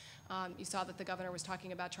universities. You saw that the governor was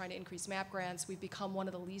talking about trying to increase MAP grants. We've become one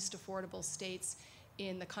of the least affordable states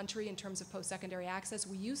in the country in terms of post-secondary access.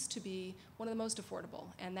 We used to be one of the most affordable,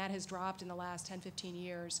 and that has dropped in the last 10, 15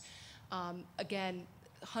 years. Again,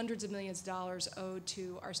 hundreds of millions of dollars owed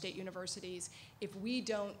to our state universities. If we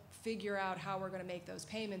don't figure out how we're going to make those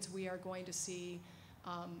payments, we are going to see,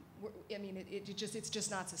 it's just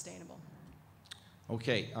not sustainable.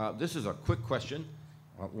 Okay, this is a quick question.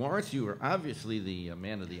 Laurence, you are obviously the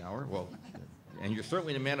man of the hour. Well, and you're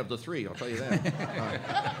certainly the man of the three, I'll tell you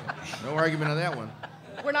that. No argument on that one.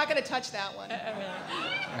 We're not going to touch that one.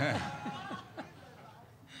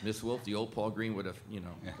 Miss Wolf, the old Paul Green would have,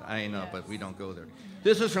 I know, but we don't go there.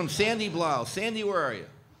 This is from Sandy Blau. Sandy, where are you?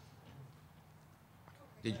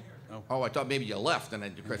 I thought maybe you left, and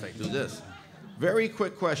of course I do this. Very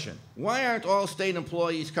quick question. Why aren't all state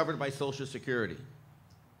employees covered by Social Security?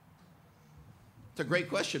 It's a great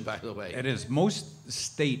question, by the way. It is. Most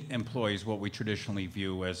state employees, what we traditionally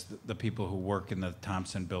view as the people who work in the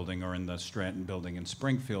Thompson building or in the Stratton building in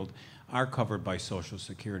Springfield, are covered by Social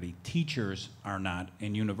Security. Teachers are not,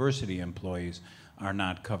 and university employees are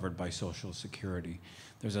not covered by Social Security.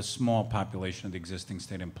 There's a small population of the existing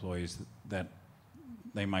state employees that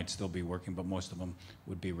they might still be working, but most of them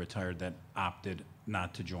would be retired that opted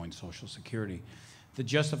not to join Social Security. The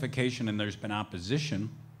justification, and there's been opposition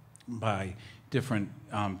by different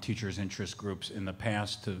teachers' interest groups in the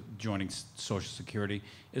past to joining Social Security,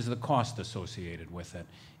 is the cost associated with it.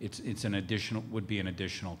 It's an additional, would be an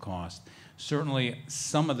additional cost. Certainly,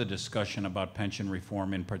 some of the discussion about pension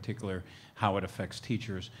reform, in particular, how it affects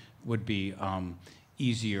teachers, would be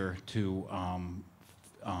easier to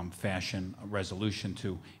fashion a resolution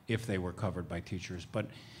to if they were covered by teachers. But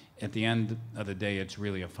at the end of the day, it's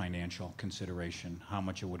really a financial consideration, how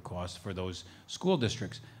much it would cost for those school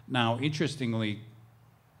districts. Now, interestingly,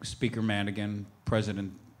 Speaker Madigan,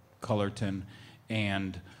 President Cullerton,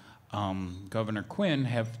 and Governor Quinn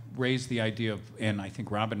have raised the idea of, and I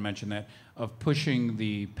think Robin mentioned that, of pushing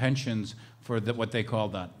the pensions for what they call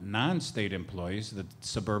the non-state employees, the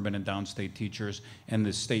suburban and downstate teachers, and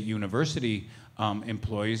the state university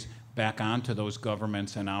employees back onto those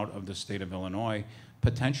governments and out of the state of Illinois.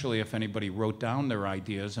 Potentially, if anybody wrote down their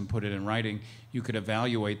ideas and put it in writing, you could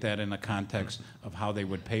evaluate that in the context of how they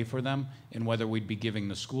would pay for them and whether we'd be giving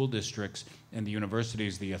the school districts and the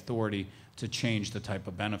universities the authority to change the type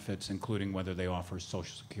of benefits, including whether they offer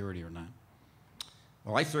Social Security or not.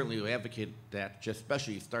 Well, I certainly would advocate that, just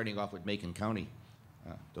especially starting off with Macon County.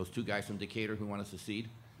 Those two guys from Decatur who want to secede,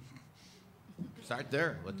 start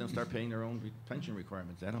there. Let them start paying their own pension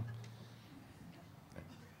requirements. I don't.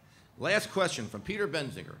 Last question from Peter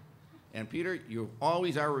Benzinger. And Peter, you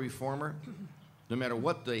always are a reformer, no matter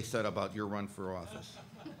what they said about your run for office.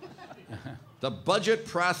 The budget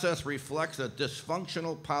process reflects a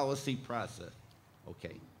dysfunctional policy process,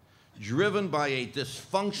 okay, driven by a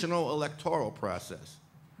dysfunctional electoral process.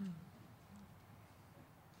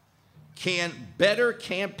 Can better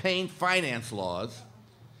campaign finance laws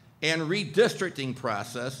and redistricting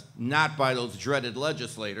process, not by those dreaded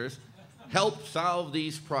legislators, help solve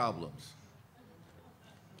these problems?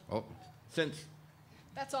 Oh, since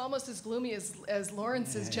That's almost as gloomy as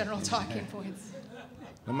Lawrence's general talking points.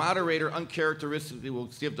 the moderator uncharacteristically will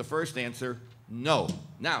give the first answer, no.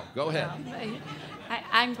 Now, go ahead.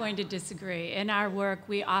 I'm going to disagree. In our work,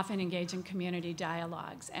 we often engage in community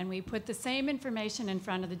dialogues, and we put the same information in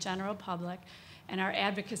front of the general public and our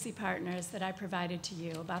advocacy partners that I provided to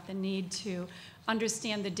you about the need to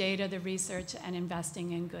understand the data, the research, and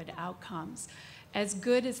investing in good outcomes. As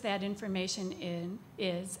good as that information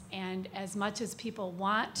is, and as much as people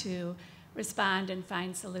want to respond and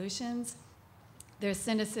find solutions, their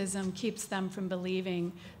cynicism keeps them from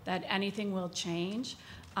believing that anything will change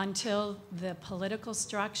until the political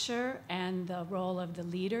structure and the role of the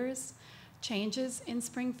leaders changes in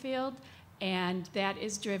Springfield. And that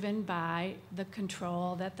is driven by the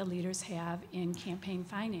control that the leaders have in campaign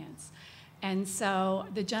finance. And so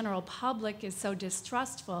the general public is so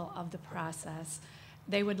distrustful of the process,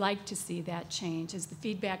 they would like to see that change, is the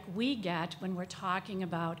feedback we get when we're talking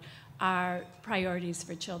about our priorities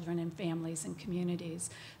for children and families and communities.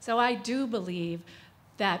 So I do believe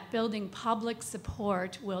that building public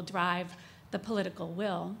support will drive the political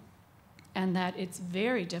will, and that it's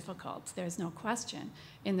very difficult, there's no question,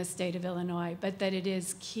 in the state of Illinois, but that it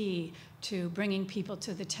is key to bringing people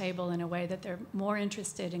to the table in a way that they're more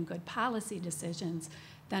interested in good policy decisions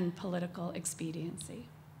than political expediency.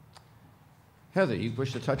 Heather, you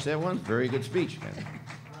wish to touch that one? Very good speech, Heather.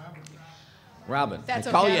 Robin, That's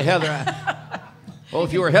I call okay. you Heather. Well,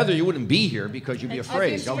 if you were Heather, you wouldn't be here because you'd be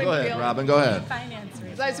afraid. Go ahead, Robin, go ahead. Finance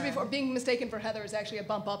As I said before, being mistaken for Heather is actually a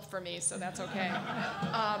bump up for me, so that's okay.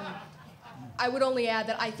 I would only add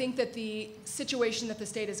that I think that the situation that the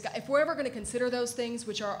state has got, if we're ever going to consider those things,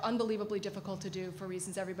 which are unbelievably difficult to do for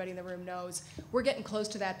reasons everybody in the room knows, we're getting close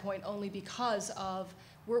to that point only because of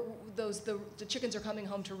the chickens are coming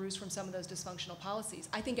home to roost from some of those dysfunctional policies.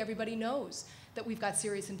 I think everybody knows that we've got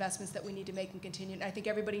serious investments that we need to make and continue, and I think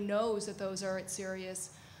everybody knows that those are at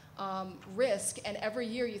serious risk, and every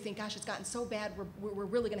year you think, gosh, it's gotten so bad, we're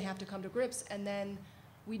really going to have to come to grips, and then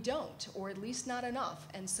we don't, or at least not enough.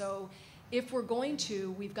 And so if we're going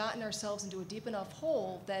to, we've gotten ourselves into a deep enough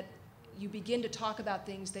hole that you begin to talk about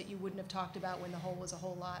things that you wouldn't have talked about when the hole was a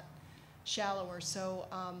whole lot shallower. So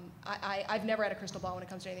I've never had a crystal ball when it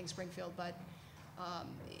comes to anything Springfield, but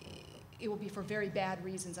it will be for very bad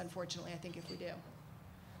reasons, unfortunately, I think, if we do.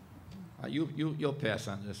 You'll pass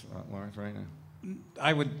on this, Laurence, right now.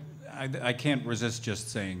 I can't resist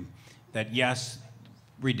just saying that yes,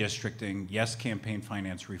 redistricting, yes, campaign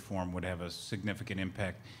finance reform would have a significant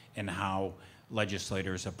impact in how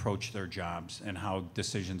legislators approach their jobs and how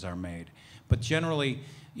decisions are made. But generally,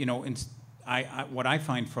 you know, what I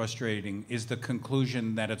find frustrating is the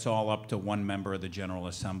conclusion that it's all up to one member of the General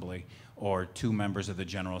Assembly or two members of the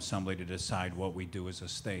General Assembly to decide what we do as a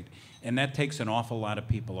state. And that takes an awful lot of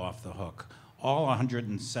people off the hook. All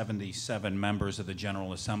 177 members of the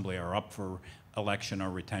General Assembly are up for election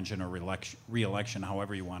or retention or re-election,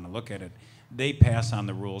 however you want to look at it. They pass on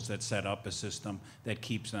the rules that set up a system that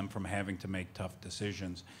keeps them from having to make tough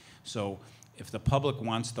decisions. So if the public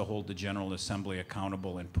wants to hold the General Assembly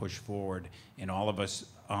accountable and push forward, and all of us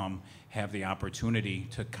have the opportunity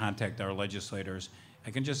to contact our legislators,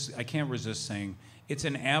 I can't resist saying it's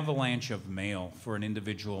an avalanche of mail for an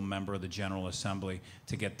individual member of the General Assembly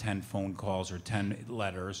to get 10 phone calls or 10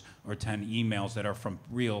 letters or 10 emails that are from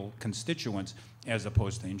real constituents as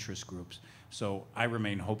opposed to interest groups. So I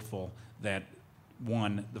remain hopeful that,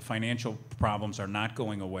 one, the financial problems are not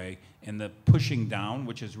going away, and the pushing down,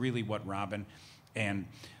 which is really what Robin and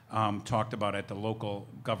talked about at the local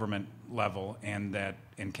government level, and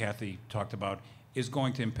Kathy talked about, is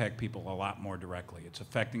going to impact people a lot more directly. It's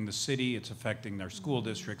affecting the city, it's affecting their school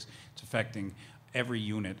districts, it's affecting every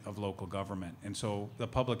unit of local government. And so the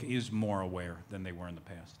public is more aware than they were in the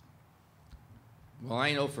past. Well,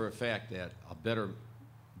 I know for a fact that a better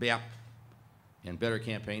BAP and better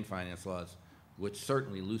campaign finance laws would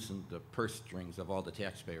certainly loosen the purse strings of all the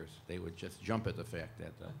taxpayers. They would just jump at the fact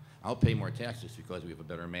that I'll pay more taxes because we have a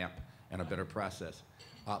better map and a better process.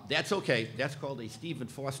 That's okay. That's called a Stephen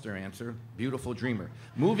Foster answer. Beautiful dreamer.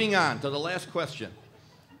 Moving on to the last question.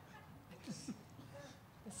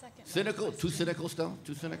 Cynical? Too cynical still?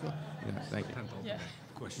 Too cynical? Yeah, thank you. Yeah.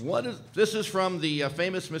 This is from the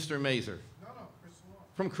famous Mr. Mazur. No, Chris Long.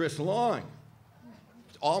 From Chris Long.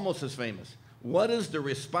 It's almost as famous. What is the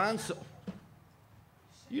response?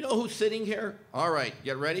 You know who's sitting here? All right,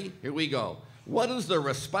 get ready? Here we go. What is the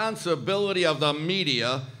responsibility of the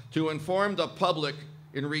media to inform the public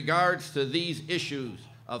in regards to these issues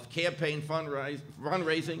of campaign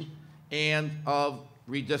fundraising and of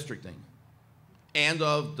redistricting and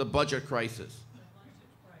of the budget crisis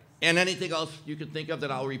and anything else you can think of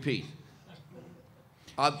that I'll repeat?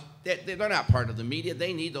 They're not part of the media.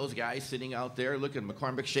 They need those guys sitting out there. Look at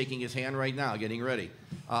McCormick shaking his hand right now, getting ready.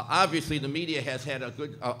 Obviously, the media has had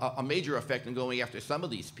a major effect in going after some of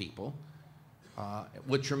these people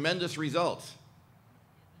with tremendous results.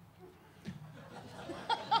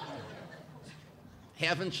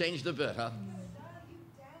 Haven't changed a bit, huh?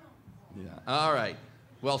 Yeah. All right.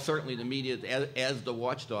 Well, certainly the media, as the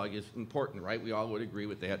watchdog, is important, right? We all would agree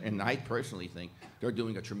with that. And I personally think they're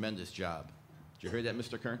doing a tremendous job. Did you hear that,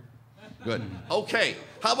 Mr. Kern? Good. Okay.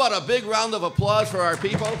 How about a big round of applause for our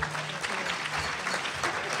people?